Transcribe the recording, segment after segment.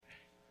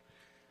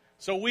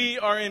So we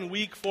are in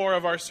week 4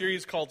 of our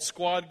series called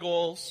Squad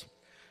Goals.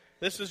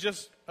 This is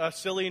just a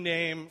silly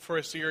name for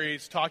a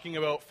series talking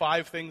about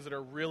 5 things that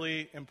are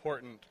really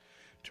important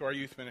to our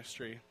youth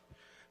ministry.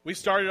 We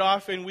started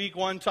off in week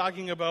 1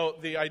 talking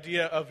about the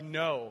idea of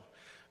know,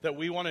 that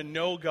we want to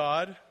know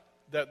God,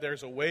 that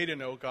there's a way to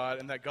know God,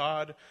 and that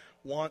God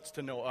wants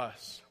to know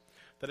us.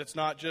 That it's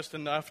not just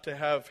enough to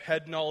have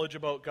head knowledge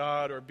about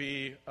God or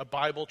be a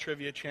Bible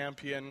trivia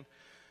champion,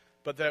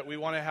 but that we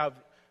want to have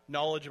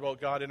knowledge about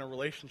God in a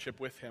relationship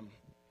with Him.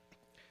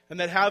 And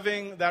that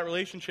having that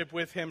relationship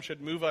with Him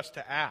should move us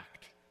to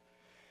act,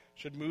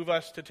 should move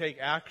us to take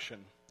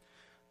action.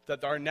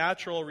 That our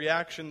natural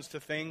reactions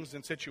to things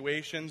and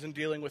situations and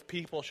dealing with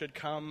people should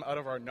come out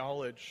of our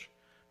knowledge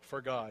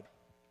for God.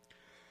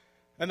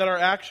 And that our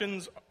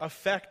actions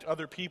affect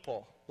other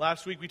people.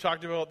 Last week we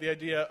talked about the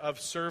idea of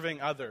serving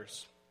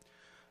others,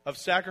 of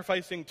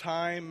sacrificing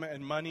time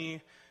and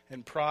money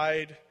and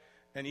pride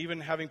and even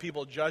having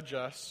people judge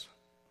us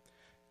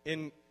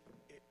in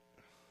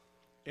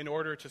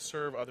order to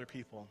serve other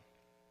people.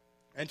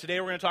 And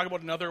today we're going to talk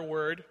about another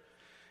word,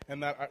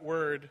 and that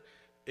word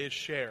is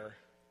share.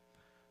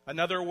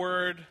 Another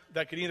word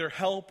that can either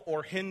help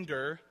or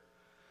hinder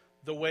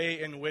the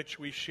way in which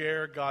we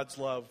share God's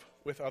love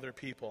with other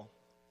people.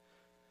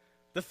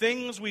 The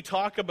things we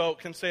talk about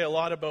can say a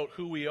lot about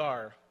who we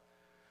are.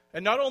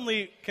 And not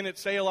only can it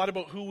say a lot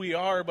about who we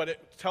are, but it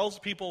tells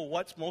people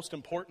what's most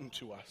important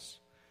to us.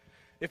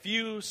 If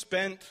you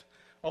spent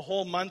a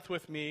whole month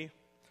with me,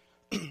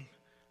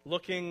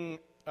 watching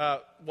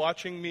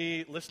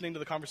me, listening to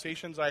the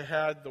conversations I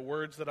had, the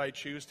words that I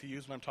choose to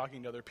use when I'm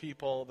talking to other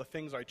people, the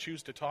things I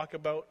choose to talk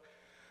about,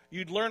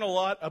 you'd learn a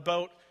lot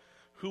about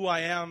who I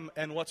am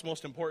and what's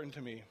most important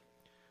to me.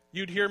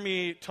 You'd hear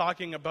me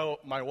talking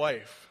about my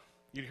wife.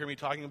 You'd hear me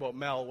talking about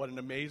Mel, what an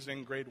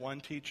amazing grade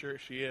 1 teacher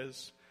she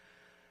is.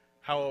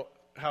 How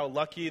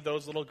lucky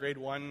those little grade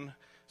 1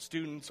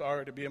 students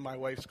are to be in my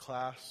wife's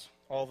class.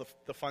 All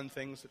the fun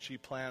things that she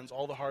plans,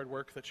 all the hard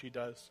work that she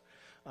does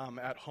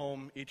at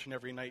home each and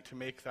every night to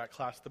make that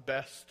class the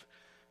best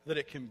that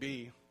it can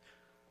be.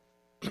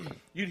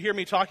 You'd hear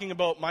me talking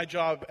about my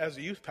job as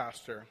a youth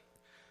pastor,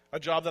 a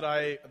job that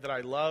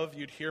I love.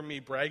 You'd hear me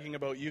bragging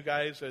about you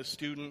guys as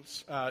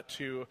students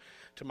to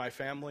my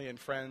family and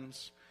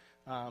friends,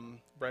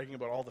 bragging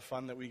about all the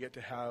fun that we get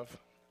to have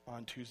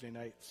on Tuesday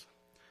nights.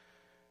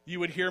 You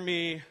would hear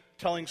me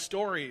telling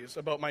stories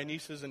about my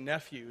nieces and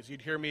nephews.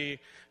 You'd hear me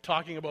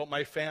talking about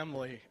my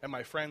family and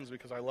my friends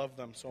because I love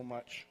them so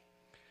much.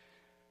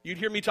 You'd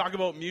hear me talk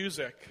about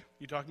music.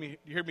 You'd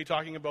hear me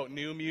talking about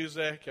new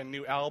music and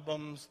new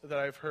albums that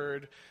I've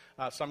heard,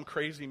 some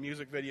crazy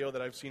music video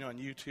that I've seen on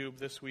YouTube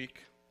this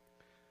week.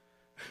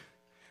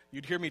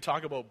 You'd hear me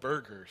talk about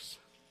burgers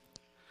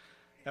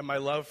and my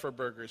love for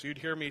burgers. You'd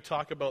hear me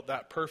talk about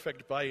that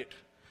perfect bite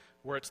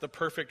where it's the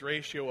perfect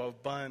ratio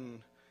of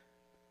bun,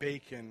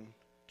 bacon,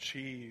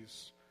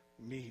 cheese,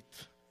 meat.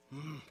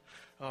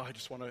 Oh, I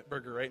just want a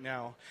burger right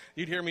now.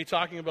 You'd hear me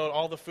talking about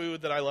all the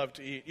food that I love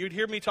to eat. You'd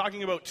hear me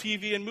talking about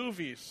TV and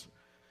movies.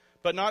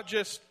 But not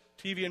just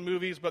TV and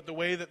movies, but the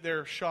way that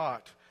they're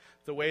shot,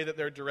 the way that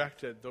they're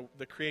directed,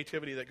 the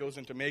creativity that goes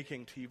into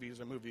making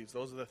TVs and movies.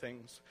 Those are the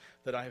things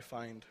that I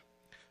find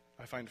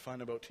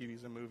fun about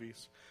TVs and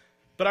movies.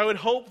 But I would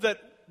hope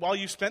that while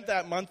you spent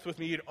that month with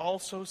me, you'd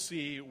also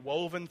see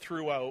woven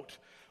throughout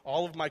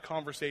all of my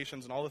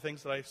conversations and all the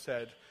things that I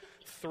said,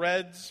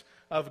 threads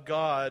of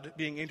God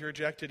being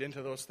interjected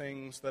into those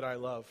things that I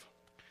love,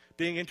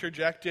 being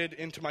interjected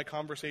into my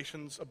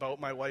conversations about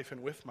my wife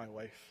and with my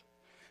wife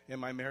in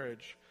my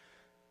marriage,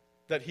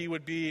 that He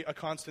would be a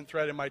constant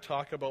thread in my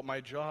talk about my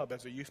job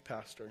as a youth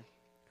pastor,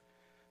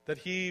 that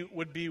He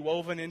would be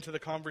woven into the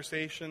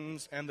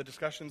conversations and the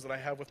discussions that I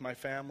have with my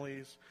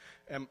families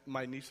and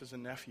my nieces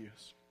and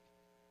nephews.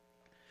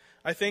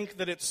 I think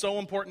that it's so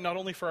important not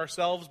only for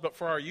ourselves but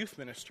for our youth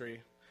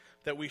ministry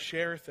that we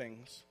share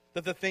things,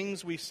 that the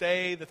things we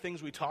say, the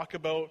things we talk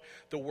about,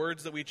 the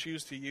words that we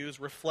choose to use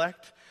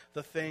reflect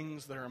the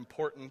things that are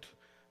important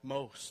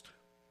most.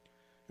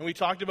 And we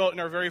talked about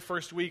in our very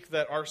first week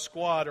that our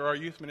squad or our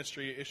youth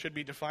ministry, it should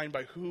be defined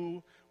by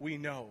who we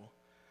know.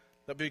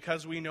 That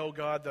because we know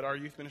God, that our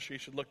youth ministry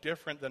should look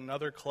different than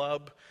another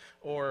club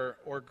or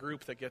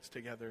group that gets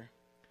together.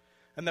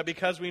 And that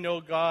because we know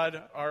God,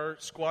 our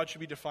squad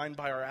should be defined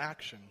by our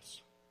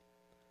actions.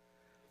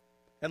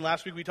 And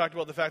last week we talked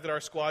about the fact that our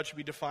squad should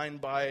be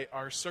defined by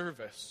our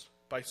service,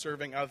 by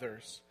serving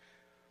others.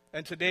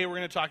 And today we're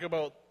going to talk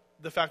about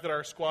the fact that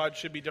our squad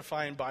should be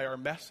defined by our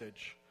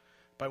message,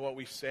 by what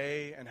we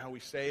say and how we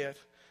say it,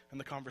 and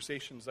the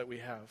conversations that we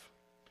have.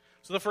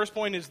 So the first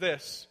point is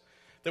this,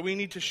 that we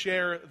need to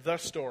share the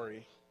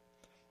story.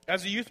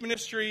 As a youth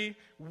ministry,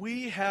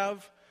 we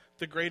have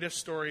the greatest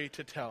story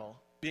to tell.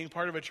 Being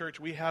part of a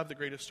church, we have the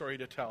greatest story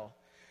to tell.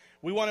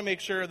 We want to make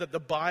sure that the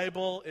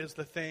Bible is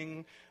the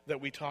thing that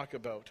we talk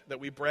about, that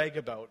we brag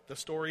about. The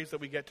stories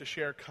that we get to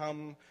share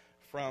come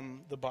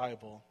from the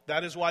Bible.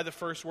 That is why the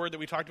first word that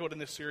we talked about in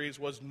this series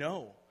was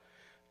know,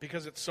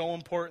 because it's so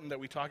important that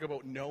we talk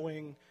about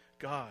knowing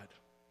God.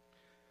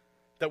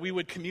 that we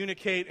would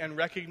communicate and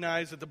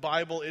recognize that the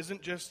Bible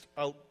isn't just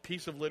a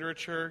piece of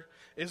literature,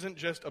 isn't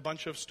just a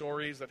bunch of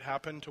stories that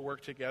happen to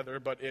work together,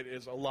 but it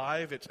is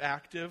alive, it's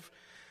active,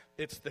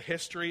 it's the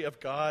history of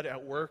God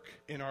at work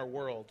in our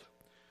world.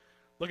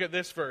 Look at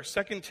this verse.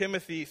 2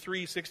 Timothy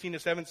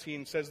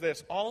 3:16-17 says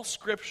this: all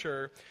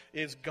Scripture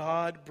is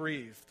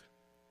God-breathed.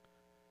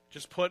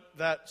 Just put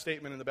that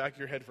statement in the back of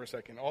your head for a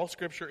second. All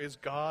Scripture is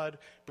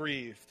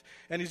God-breathed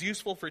and is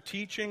useful for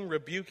teaching,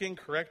 rebuking,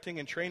 correcting,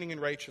 and training in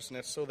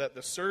righteousness, so that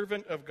the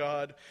servant of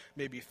God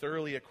may be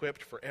thoroughly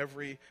equipped for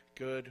every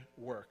good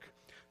work.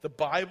 The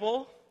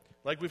Bible,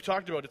 like we've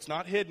talked about, it's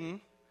not hidden.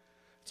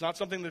 It's not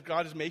something that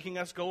God is making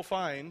us go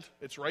find.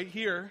 It's right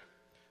here.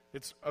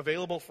 It's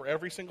available for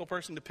every single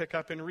person to pick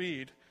up and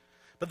read.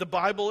 But the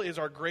Bible is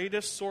our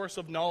greatest source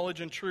of knowledge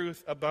and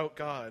truth about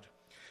God.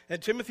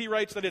 And Timothy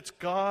writes that it's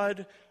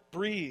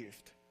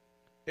God-breathed.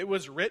 It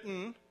was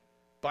written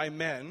by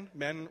men.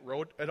 Men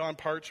wrote it on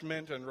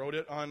parchment and wrote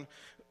it on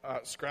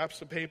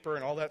scraps of paper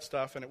and all that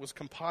stuff, and it was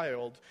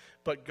compiled.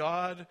 But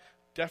God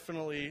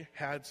definitely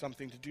had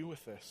something to do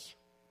with this.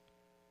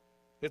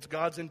 It's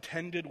God's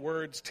intended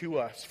words to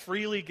us,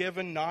 freely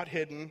given, not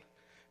hidden,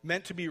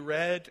 meant to be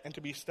read and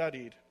to be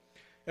studied.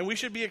 And we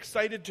should be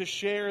excited to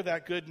share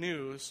that good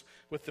news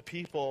with the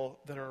people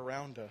that are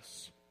around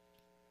us.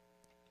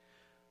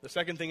 The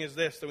second thing is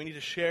this, that we need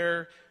to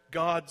share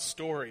God's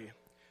story.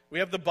 We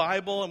have the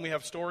Bible and we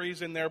have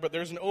stories in there, but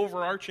there's an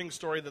overarching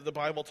story that the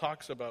Bible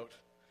talks about.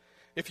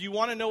 If you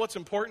want to know what's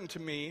important to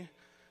me,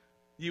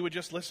 you would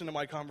just listen to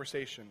my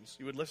conversations.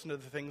 You would listen to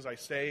the things I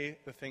say,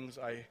 the things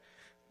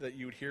that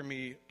you would hear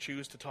me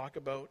choose to talk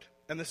about.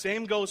 And the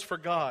same goes for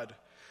God.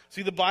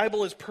 See, the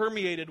Bible is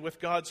permeated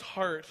with God's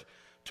heart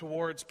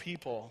towards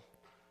people.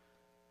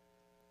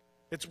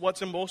 It's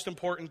what's most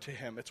important to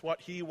him. It's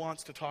what he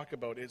wants to talk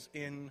about is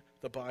in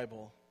the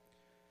Bible.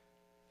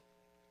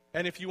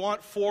 And if you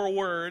want 4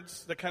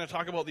 words that kind of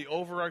talk about the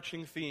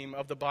overarching theme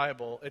of the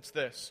Bible, it's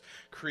this: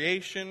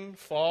 creation,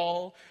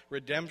 fall,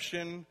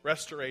 redemption,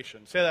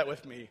 restoration. Say that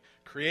with me.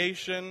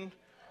 Creation,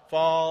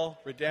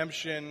 fall,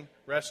 redemption,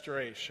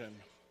 restoration.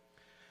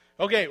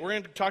 Okay, we're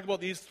going to talk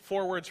about these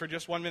 4 words for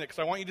just 1 minute because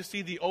I want you to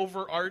see the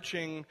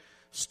overarching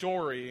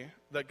story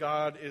that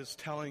God is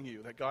telling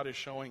you, that God is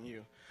showing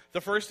you.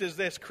 The first is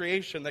this: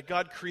 creation, that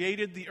God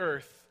created the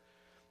earth.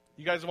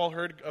 You guys have all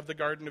heard of the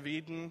Garden of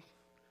Eden?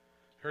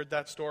 Heard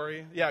that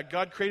story? Yeah,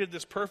 God created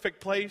this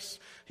perfect place.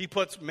 He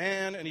puts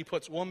man and he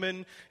puts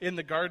woman in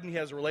the garden. He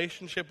has a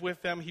relationship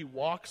with them. He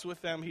walks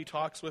with them. He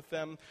talks with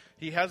them.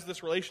 He has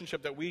this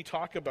relationship that we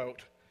talk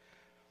about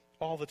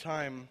all the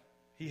time.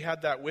 He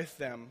had that with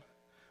them.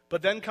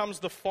 But then comes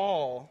the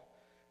fall.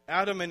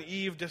 Adam and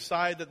Eve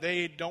decide that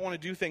they don't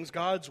want to do things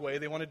God's way.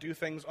 They want to do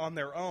things on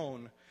their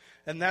own.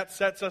 And that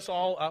sets us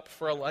all up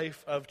for a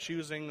life of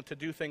choosing to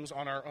do things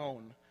on our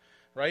own.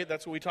 Right?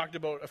 That's what we talked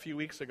about a few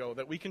weeks ago,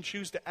 that we can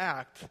choose to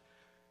act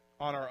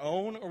on our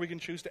own or we can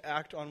choose to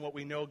act on what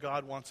we know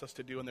God wants us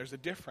to do. And there's a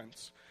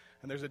difference.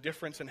 And there's a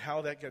difference in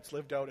how that gets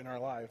lived out in our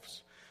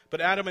lives. But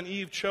Adam and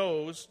Eve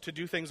chose to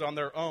do things on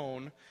their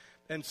own,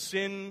 and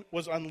sin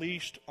was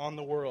unleashed on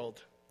the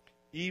world.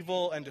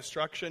 Evil and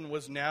destruction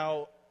was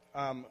now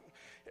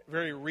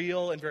very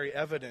real and very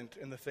evident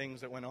in the things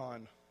that went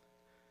on.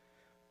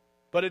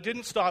 But it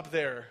didn't stop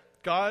there.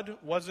 God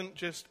wasn't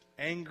just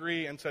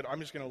angry and said, I'm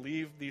just going to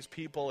leave these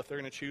people if they're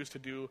going to choose to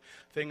do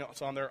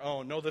things on their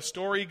own. No, the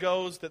story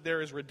goes that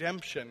there is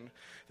redemption,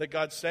 that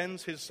God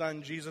sends his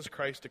son, Jesus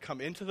Christ, to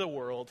come into the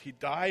world. He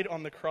died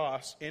on the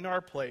cross in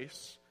our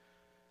place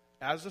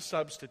as a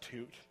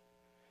substitute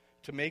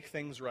to make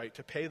things right,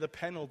 to pay the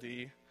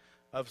penalty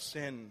of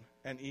sin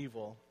and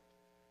evil,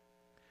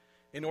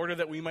 in order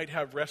that we might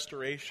have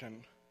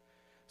restoration.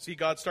 See,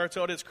 God starts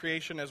out his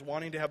creation as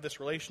wanting to have this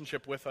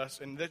relationship with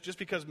us, and that just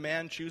because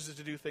man chooses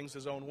to do things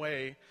his own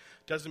way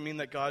doesn't mean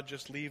that God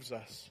just leaves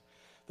us,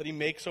 that he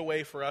makes a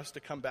way for us to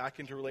come back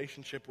into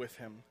relationship with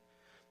him.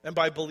 And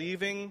by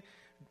believing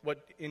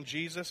in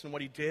Jesus and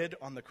what he did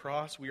on the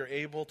cross, we are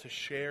able to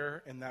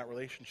share in that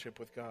relationship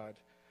with God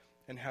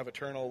and have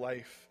eternal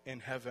life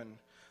in heaven.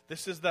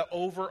 This is the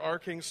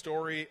overarching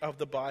story of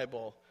the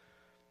Bible.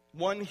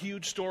 One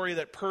huge story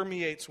that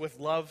permeates with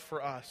love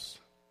for us.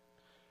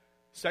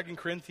 2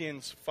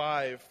 Corinthians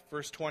 5,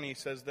 verse 20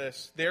 says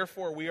this: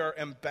 therefore we are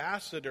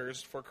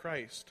ambassadors for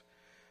Christ,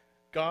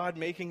 God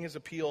making his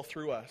appeal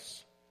through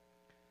us.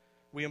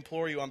 We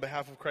implore you on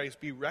behalf of Christ,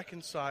 be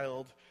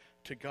reconciled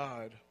to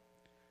God.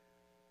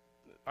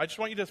 I just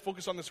want you to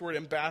focus on this word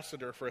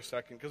ambassador for a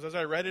second, because as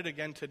I read it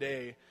again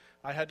today,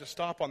 I had to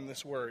stop on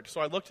this word.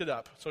 So I looked it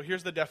up. So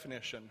here's the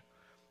definition.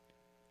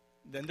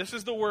 Then this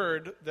is the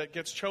word that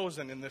gets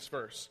chosen in this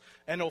verse: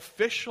 an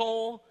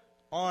official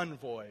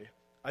envoy,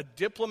 a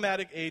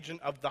diplomatic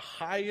agent of the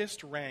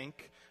highest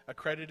rank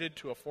accredited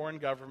to a foreign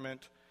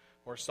government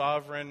or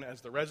sovereign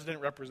as the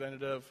resident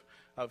representative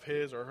of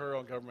his or her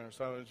own government.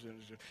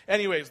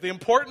 Anyways, the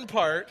important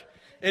part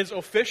is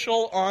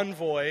official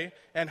envoy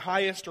and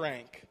highest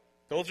rank.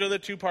 Those are the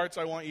 2 parts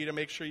I want you to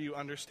make sure you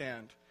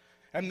understand.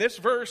 And this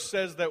verse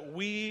says that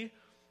we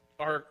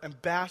are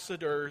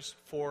ambassadors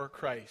for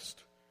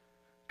Christ.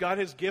 God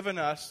has given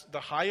us the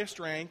highest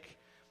rank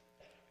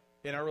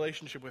in our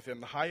relationship with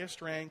him, the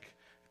highest rank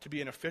to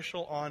be an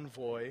official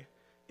envoy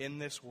in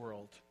this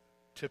world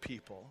to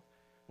people.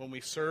 When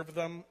we serve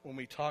them, when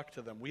we talk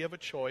to them, we have a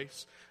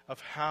choice of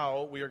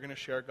how we are going to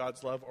share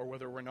God's love or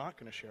whether we're not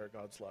going to share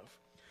God's love.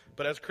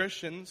 But as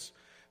Christians,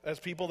 as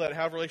people that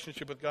have a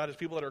relationship with God, as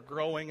people that are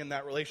growing in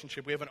that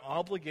relationship, we have an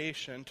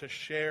obligation to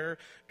share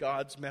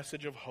God's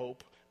message of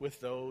hope with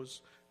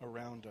those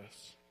around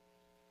us.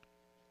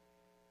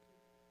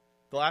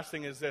 The last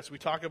thing is this. We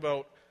talk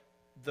about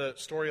the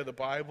story of the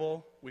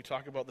Bible. We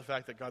talk about the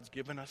fact that God's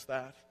given us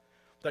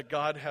that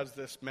God has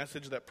this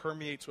message that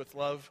permeates with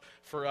love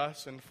for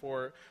us and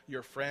for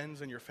your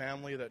friends and your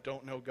family that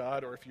don't know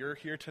God. Or if you're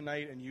here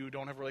tonight and you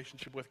don't have a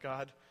relationship with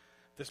God,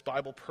 this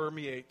Bible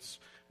permeates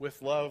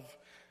with love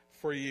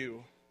for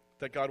you,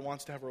 that God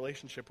wants to have a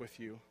relationship with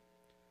you.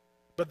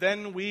 But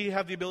then we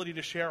have the ability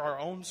to share our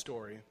own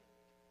story.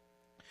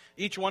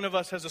 Each one of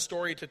us has a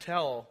story to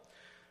tell.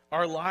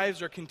 Our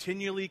lives are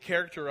continually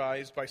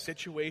characterized by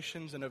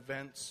situations and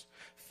events,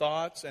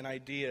 thoughts and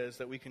ideas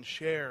that we can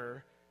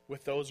share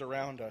with those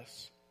around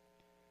us.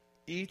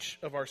 Each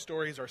of our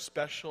stories are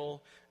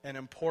special and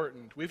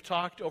important. We've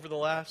talked over the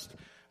last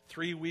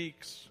 3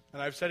 weeks,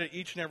 and I've said it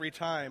each and every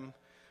time,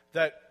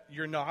 that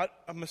you're not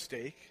a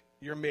mistake.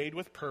 You're made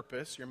with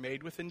purpose. You're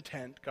made with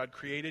intent. God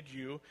created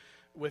you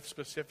with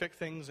specific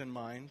things in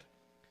mind.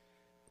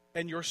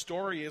 And your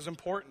story is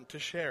important to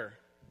share.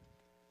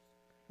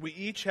 We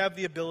each have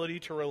the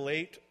ability to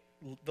relate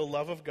the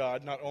love of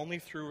God, not only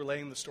through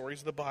relaying the stories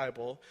of the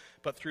Bible,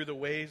 but through the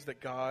ways that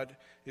God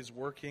is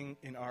working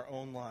in our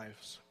own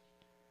lives.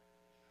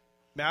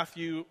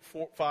 Matthew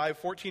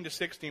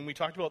 5:14-16, we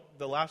talked about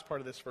the last part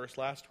of this verse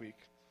last week.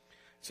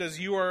 It says,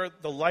 "You are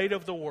the light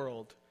of the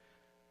world.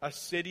 A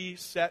city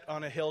set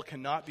on a hill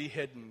cannot be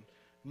hidden,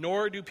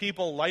 nor do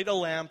people light a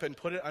lamp and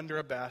put it under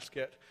a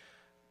basket,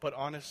 but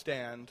on a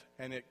stand,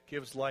 and it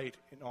gives light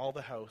in all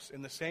the house.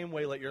 In the same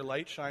way, let your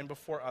light shine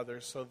before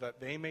others, so that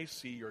they may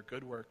see your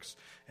good works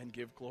and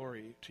give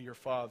glory to your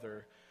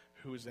Father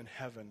who is in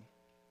heaven."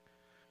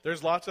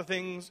 There's lots of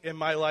things in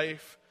my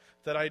life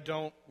that I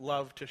don't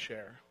love to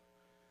share.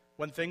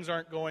 When things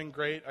aren't going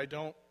great, I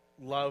don't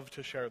love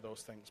to share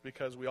those things,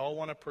 because we all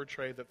want to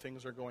portray that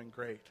things are going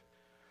great.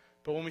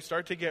 But when we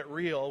start to get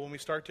real, when we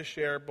start to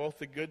share both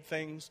the good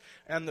things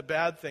and the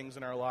bad things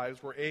in our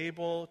lives, we're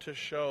able to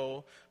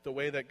show the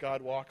way that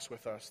God walks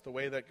with us, the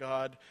way that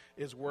God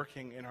is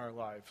working in our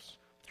lives,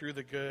 through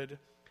the good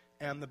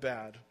and the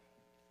bad.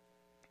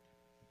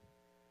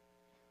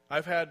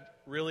 I've had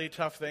really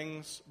tough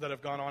things that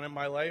have gone on in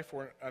my life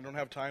where I don't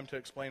have time to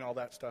explain all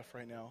that stuff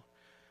right now.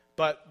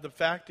 But the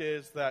fact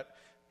is that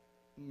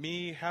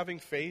me having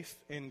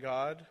faith in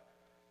God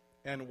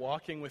and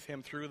walking with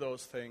him through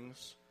those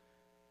things,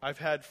 I've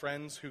had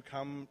friends who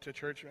come to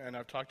church, and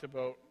I've talked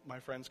about my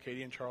friends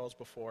Katie and Charles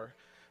before,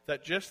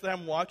 that just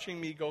them watching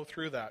me go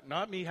through that,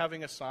 not me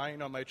having a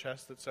sign on my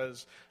chest that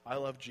says, "I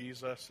love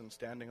Jesus," and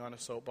standing on a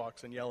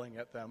soapbox and yelling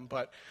at them,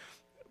 but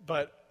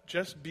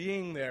just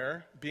being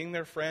there, being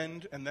their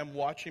friend, and them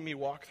watching me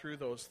walk through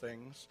those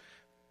things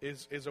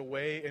is a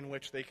way in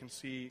which they can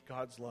see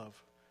God's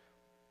love.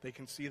 They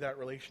can see that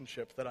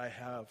relationship that I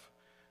have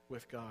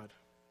with God.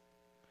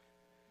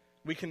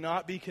 We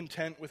cannot be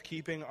content with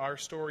keeping our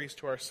stories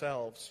to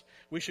ourselves.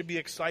 We should be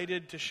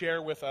excited to share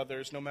with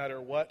others no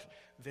matter what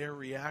their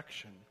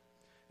reaction.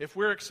 If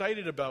we're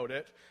excited about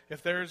it,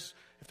 if there's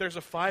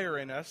a fire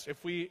in us,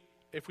 if we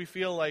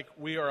feel like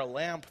we are a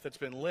lamp that's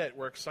been lit,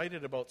 we're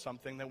excited about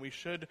something, then we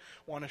should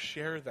want to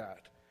share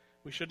that.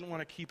 We shouldn't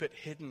want to keep it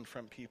hidden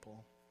from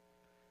people.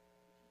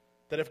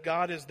 That if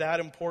God is that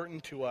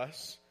important to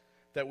us,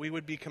 that we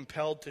would be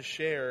compelled to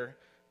share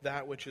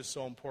that which is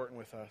so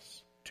important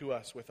to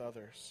us with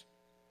others.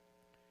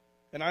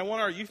 And I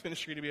want our youth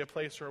ministry to be a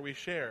place where we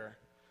share.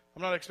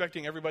 I'm not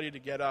expecting everybody to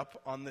get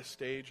up on this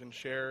stage and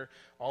share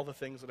all the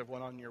things that have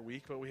went on in your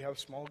week, but we have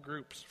small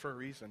groups for a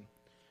reason.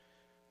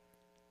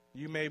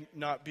 You may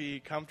not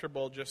be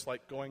comfortable just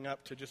like going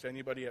up to just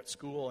anybody at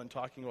school and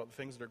talking about the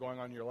things that are going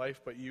on in your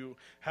life, but you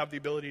have the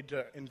ability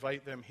to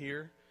invite them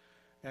here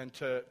and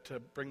to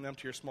bring them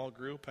to your small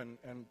group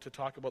and to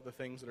talk about the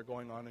things that are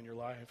going on in your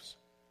lives.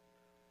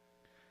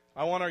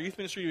 I want our youth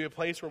ministry to be a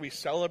place where we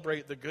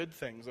celebrate the good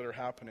things that are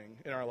happening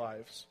in our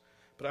lives.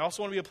 But I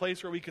also want to be a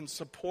place where we can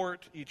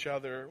support each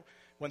other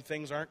when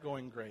things aren't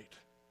going great,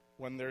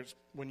 when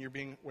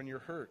you're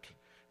hurt,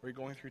 or you're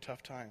going through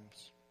tough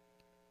times.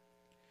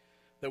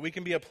 That we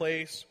can be a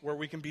place where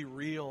we can be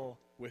real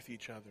with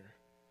each other.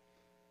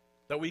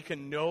 That we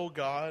can know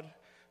God,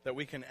 that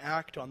we can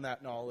act on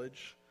that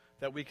knowledge,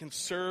 that we can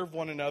serve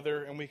one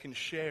another, and we can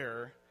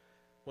share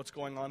what's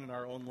going on in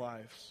our own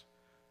lives.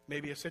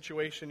 Maybe a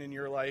situation in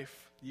your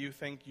life, you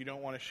think you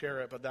don't want to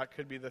share it, but that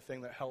could be the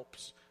thing that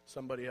helps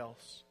somebody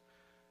else.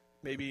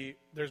 Maybe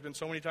there's been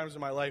so many times in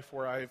my life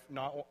where I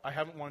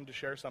haven't wanted to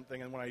share something,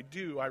 and when I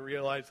do, I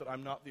realize that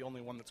I'm not the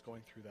only one that's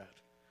going through that.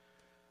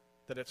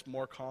 That it's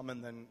more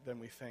common than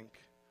we think.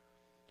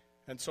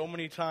 And so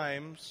many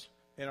times,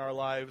 in our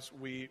lives,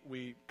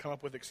 we come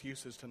up with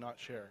excuses to not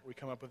share. We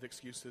come up with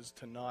excuses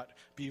to not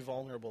be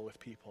vulnerable with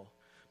people.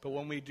 But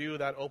when we do,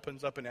 that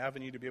opens up an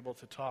avenue to be able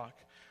to talk,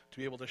 to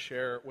be able to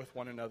share with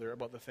one another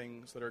about the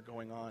things that are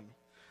going on.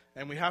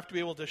 And we have to be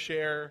able to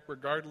share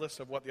regardless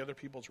of what the other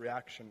people's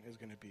reaction is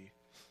going to be.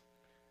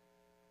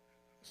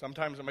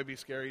 Sometimes it might be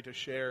scary to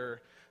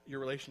share your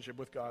relationship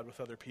with God with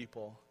other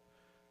people.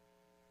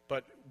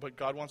 But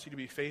God wants you to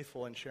be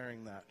faithful in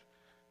sharing that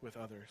with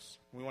others.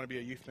 We want to be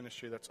a youth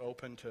ministry that's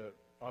open to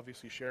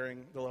obviously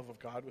sharing the love of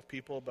God with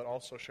people, but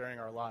also sharing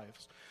our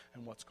lives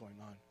and what's going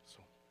on. So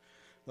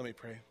let me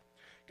pray.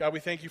 God, we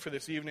thank you for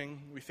this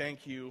evening. We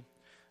thank you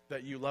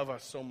that you love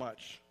us so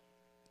much,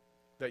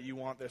 that you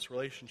want this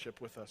relationship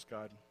with us,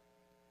 God.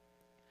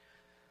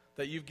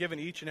 That you've given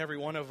each and every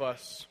one of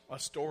us a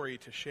story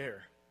to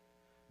share.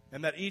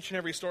 And that each and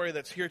every story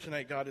that's here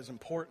tonight, God, is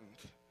important.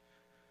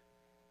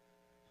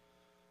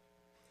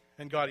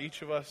 And God,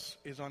 each of us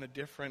is on a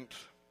different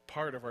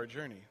part of our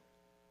journey.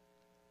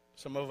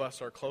 Some of us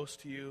are close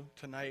to you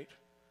tonight.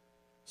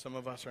 Some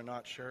of us are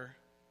not sure.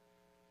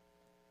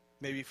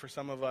 Maybe for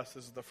some of us,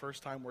 this is the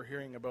first time we're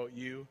hearing about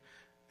you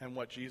and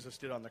what Jesus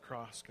did on the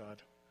cross, God.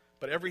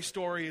 But every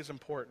story is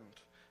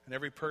important, and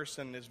every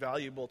person is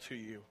valuable to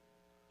you.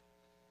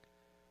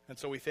 And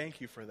so we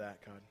thank you for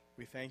that, God.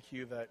 We thank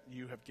you that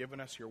you have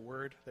given us your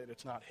word, that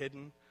it's not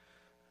hidden,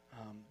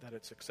 that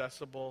it's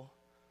accessible,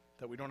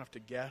 that we don't have to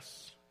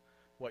guess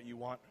what you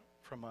want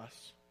from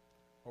us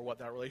or what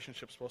that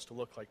relationship's supposed to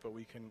look like, but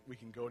we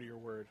can go to your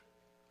word.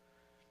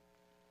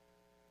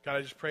 God,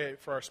 I just pray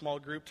for our small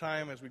group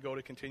time as we go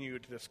to continue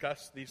to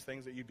discuss these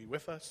things, that you'd be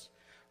with us,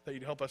 that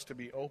you'd help us to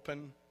be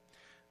open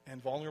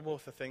and vulnerable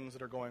with the things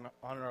that are going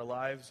on in our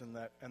lives, and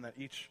that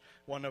each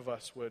one of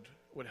us would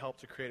help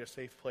to create a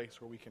safe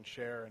place where we can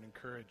share and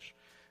encourage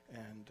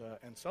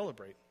and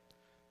celebrate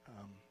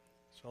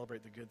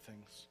the good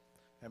things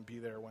and be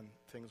there when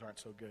things aren't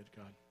so good,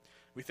 God.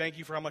 We thank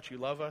you for how much you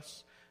love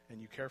us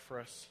and you care for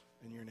us.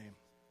 In your name,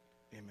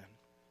 amen.